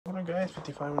going, guys?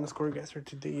 55 underscore gasser.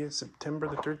 Today is September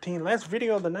the 13th. Last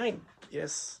video of the night.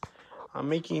 Yes, I'm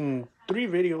making 3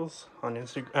 videos on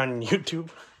YouTube.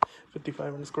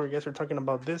 55 underscore gasser talking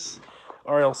about this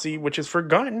RLC, which is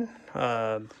forgotten.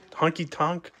 Honky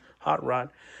tonk hot rod.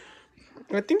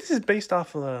 I think this is based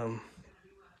off of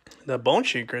the Bone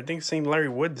Shaker. I think it's the same Larry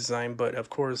Wood design, but of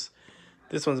course,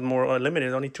 this one's more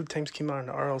limited. Only 2 times came out on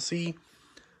the RLC.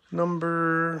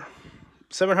 Number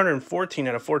 714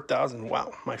 out of 4,000.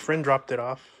 Wow, my friend dropped it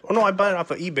off. Oh no, I bought it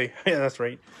off of eBay. Yeah, that's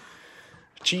right.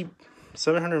 Cheap.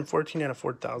 714 out of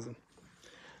 4,000.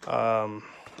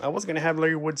 I was gonna have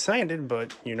Larry Wood signed it,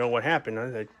 but you know what happened.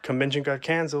 The convention got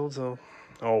canceled, so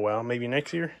oh well, maybe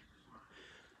next year.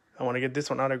 I want to get this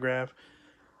one autographed,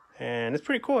 and it's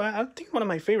pretty cool. I think one of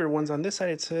my favorite ones on this side.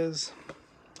 It says,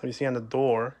 let me see on the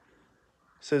door.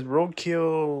 It says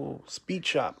Roadkill Speed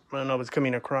Shop. I don't know if it's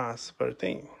coming across, but I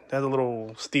think it has a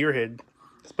little steer head.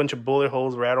 There's a bunch of bullet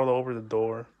holes rattled over the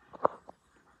door.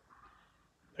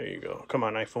 There you go. Come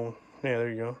on, iPhone. Yeah,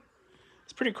 there you go.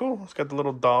 It's pretty cool. It's got the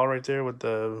little doll right there with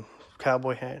the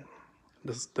cowboy hat.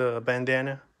 The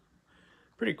bandana.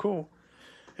 Pretty cool.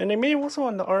 And they made it also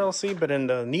on the RLC, but in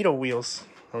the Needle wheels.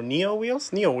 Or Neo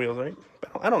wheels? Neo wheels, right?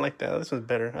 I don't like that. This one's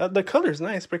better. The color's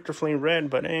nice. Spectre Flame Red,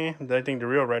 but I think the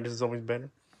Real Riders is always better.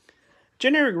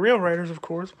 Generic Real Riders, of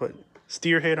course, but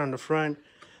steer head on the front.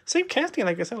 Same casting,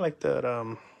 like I said, like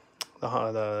the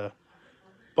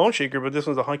Bone Shaker, but this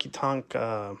one's a honky tonk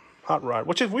hot rod,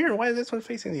 which is weird. Why is this one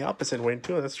facing the opposite way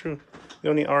too? That's true. The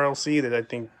only RLC that I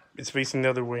think is facing the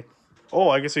other way. Oh,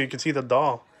 I guess so you can see the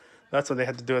doll. That's why they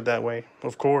had to do it that way.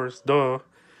 Of course, duh.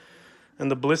 And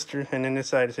the blister, and then this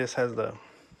side it just has the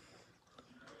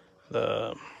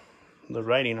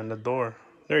writing on the door.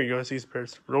 There you go. See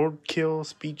pairs. Roadkill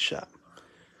Speed Shop.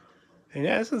 And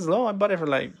yeah, this is low. I bought it for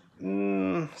like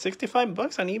 65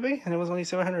 bucks on eBay, and it was only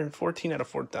 714 out of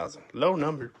 4,000. Low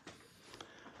number.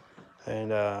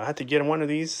 And I had to get one of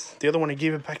these. The other one I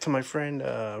gave it back to my friend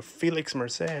Felix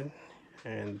Merced.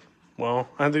 And well,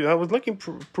 I was looking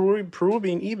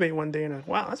Peruvian eBay one day, and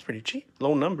wow, that's pretty cheap.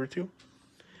 Low number too.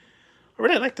 I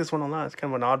really like this one a lot. It's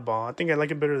kind of an oddball. I think I like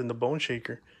it better than the Bone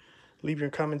Shaker. Leave your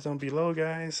comments down below,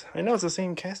 guys. I know it's the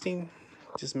same casting,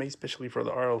 just made especially for the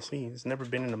RLC. It's never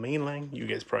been in the main line. You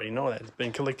guys probably know that. It's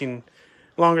been collecting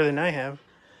longer than I have.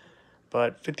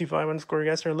 But 55 underscore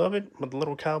gasser, I love it. With the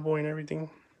little cowboy and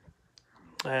everything.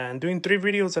 And doing 3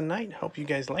 videos a night. Hope you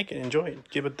guys like it. Enjoy it.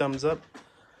 Give a thumbs up.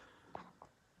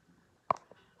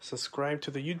 Subscribe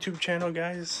to the YouTube channel,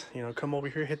 guys. You know, come over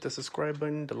here, hit the subscribe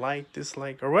button, the like,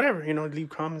 dislike, or whatever. You know, leave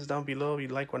comments down below if you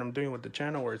like what I'm doing with the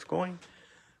channel, where it's going.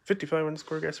 55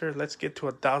 underscore gasser. Let's get to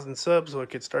 1,000 subs so I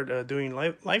could start doing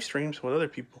live streams with other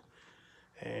people.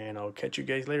 And I'll catch you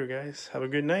guys later, guys. Have a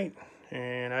good night.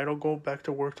 And I don't go back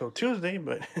to work till Tuesday,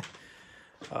 but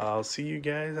I'll see you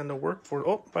guys on the work for.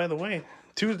 Oh, by the way,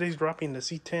 Tuesday's dropping the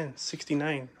C10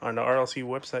 69 on the RLC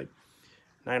website.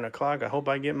 9 o'clock. I hope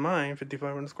I get mine.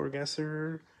 55 underscore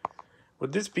gasser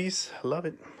with this piece. I love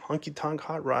it. Honky tonk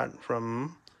hot rod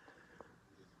from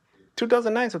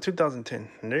 2009 to 2010.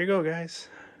 And there you go, guys.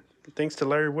 Thanks to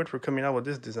Larry Wood for coming out with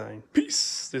this design.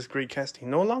 Peace. This great casting.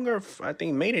 No longer, I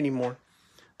think, made anymore.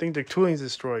 I think the tooling's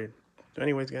destroyed.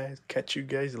 Anyways, guys, catch you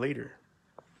guys later.